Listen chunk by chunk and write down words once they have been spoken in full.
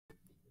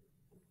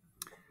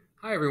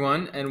Hi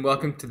everyone, and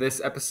welcome to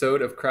this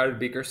episode of Crowded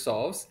Beaker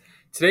Solves.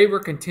 Today we're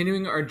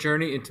continuing our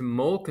journey into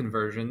mole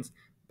conversions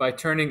by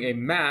turning a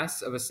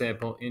mass of a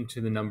sample into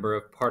the number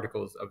of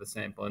particles of a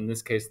sample, in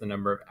this case the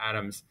number of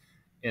atoms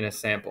in a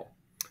sample.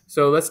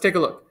 So let's take a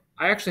look.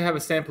 I actually have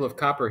a sample of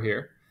copper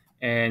here,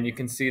 and you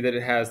can see that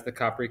it has the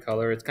coppery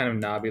color. It's kind of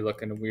knobby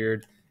looking,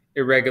 weird,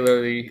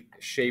 irregularly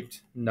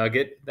shaped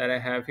nugget that I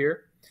have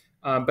here.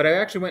 But I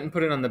actually went and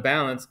put it on the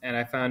balance, and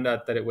I found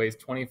out that it weighs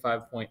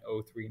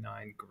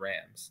 25.039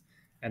 grams,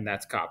 and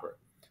that's copper.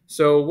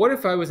 So what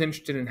if I was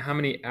interested in how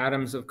many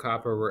atoms of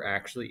copper were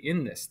actually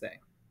in this thing?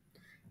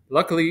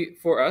 Luckily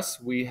for us,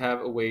 we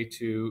have a way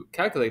to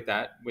calculate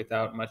that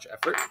without much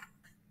effort.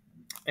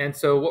 And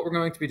so what we're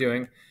going to be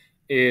doing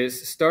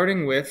is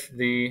starting with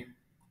the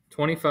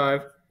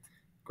 25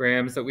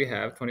 grams that we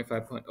have,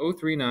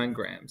 25.039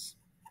 grams,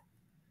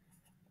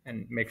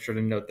 and make sure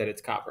to note that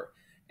it's copper.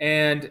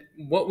 And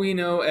what we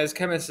know as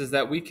chemists is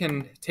that we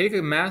can take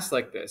a mass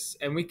like this,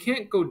 and we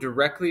can't go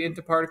directly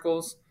into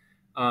particles,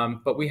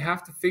 but we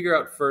have to figure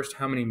out first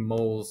how many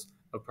moles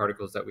of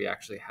particles that we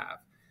actually have.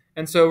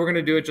 And so we're going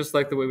to do it just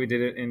like the way we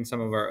did it in some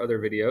of our other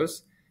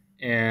videos.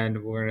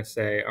 And we're going to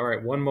say, all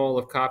right, 1 mole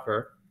of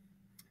copper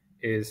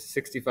is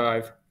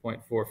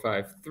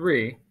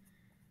 65.453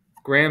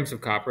 grams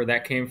of copper.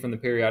 That came from the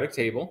periodic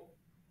table.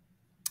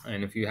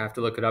 And if you have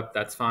to look it up,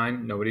 that's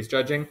fine. Nobody's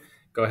judging.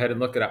 Go ahead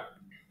and look it up.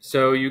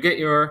 So you get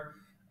your,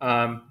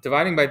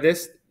 dividing by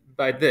this,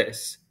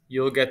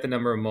 you'll get the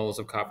number of moles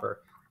of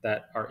copper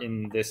that are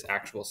in this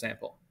actual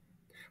sample.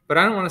 But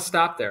I don't want to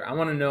stop there. I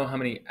want to know how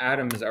many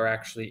atoms are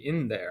actually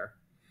in there.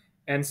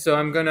 And so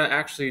I'm going to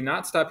actually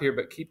not stop here,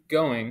 but keep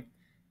going.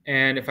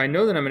 And if I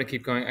know that I'm going to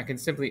keep going, I can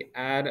simply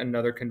add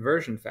another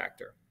conversion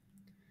factor.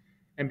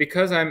 And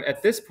because I'm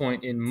at this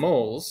point in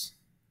moles,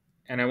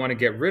 and I want to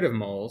get rid of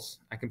moles,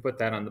 I can put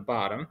that on the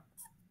bottom.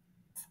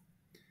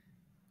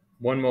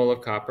 1 mole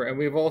of copper. And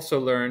we've also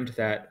learned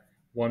that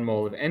 1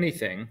 mole of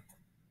anything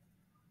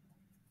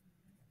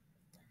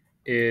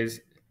is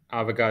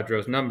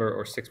Avogadro's number,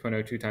 or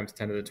 6.02 times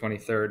 10 to the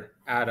 23rd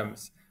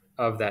atoms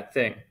of that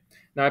thing.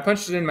 Now I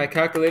punched it in my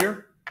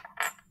calculator,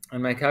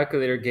 and my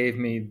calculator gave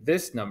me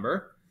this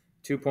number,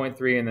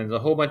 2.3, and then there's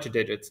a whole bunch of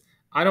digits.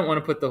 I don't want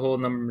to put the whole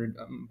number,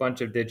 bunch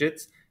of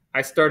digits.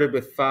 I started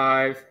with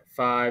 5,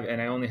 5,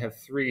 and I only have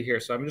 3 here,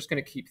 so I'm just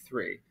going to keep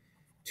 3.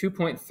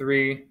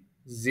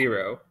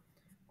 2.30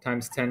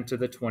 times 10 to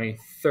the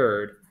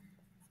 23rd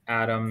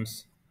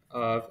atoms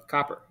of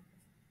copper.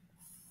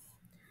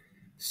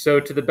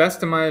 So to the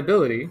best of my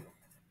ability,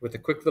 with a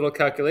quick little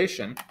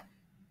calculation,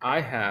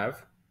 I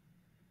have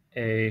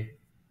a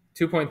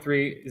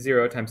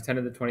 2.30 times 10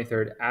 to the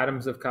 23rd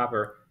atoms of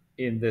copper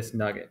in this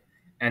nugget.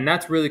 And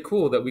that's really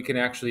cool that we can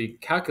actually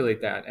calculate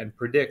that and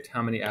predict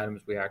how many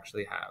atoms we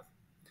actually have.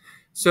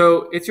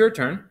 So it's your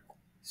turn.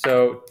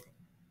 So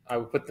I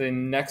will put the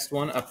next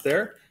one up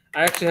there.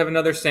 I actually have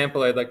another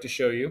sample I'd like to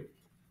show you.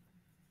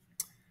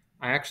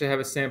 I actually have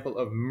a sample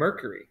of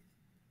mercury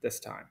this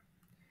time.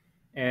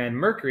 And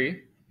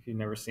mercury, if you've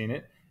never seen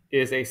it,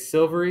 is a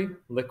silvery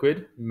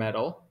liquid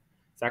metal.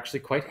 It's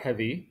actually quite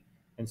heavy,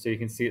 and so you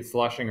can see it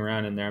sloshing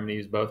around in there. I'm going to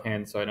use both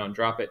hands so I don't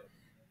drop it.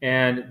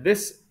 And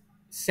this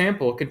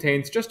sample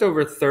contains just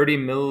over 30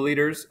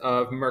 milliliters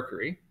of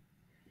mercury.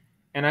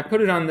 And I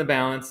put it on the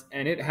balance,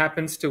 and it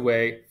happens to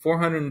weigh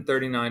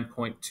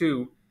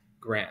 439.2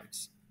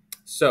 grams.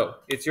 So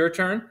it's your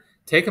turn.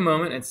 Take a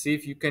moment and see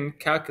if you can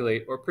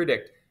calculate or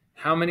predict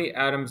how many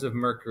atoms of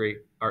mercury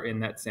are in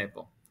that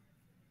sample.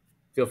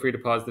 Feel free to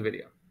pause the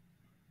video.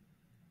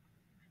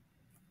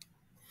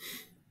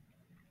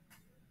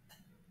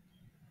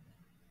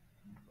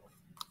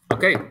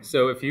 Okay,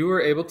 so if you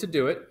were able to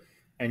do it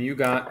and you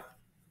got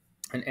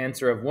an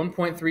answer of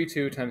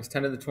 1.32 times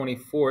 10 to the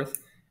 24th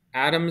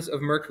atoms of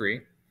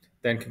mercury,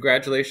 then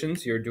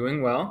congratulations, you're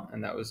doing well,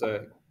 and that was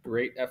a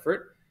great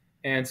effort.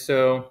 And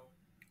so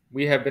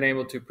we have been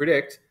able to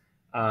predict,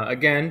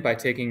 again, by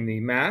taking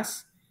the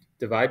mass,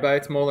 divide by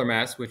its molar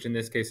mass, which in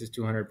this case is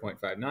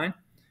 200.59,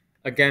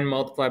 again,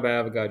 multiply by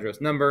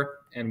Avogadro's number,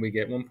 and we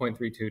get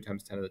 1.32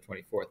 times 10 to the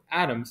 24th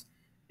atoms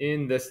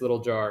in this little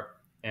jar.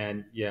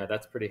 And yeah,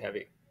 that's pretty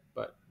heavy,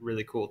 but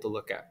really cool to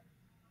look at.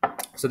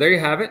 So there you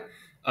have it,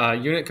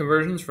 unit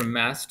conversions from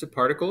mass to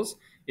particles.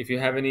 If you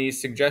have any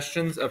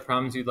suggestions of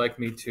problems you'd like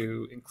me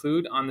to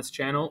include on this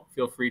channel,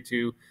 feel free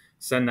to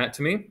send that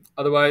to me.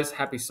 Otherwise,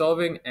 happy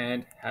solving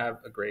and have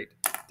a great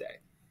day.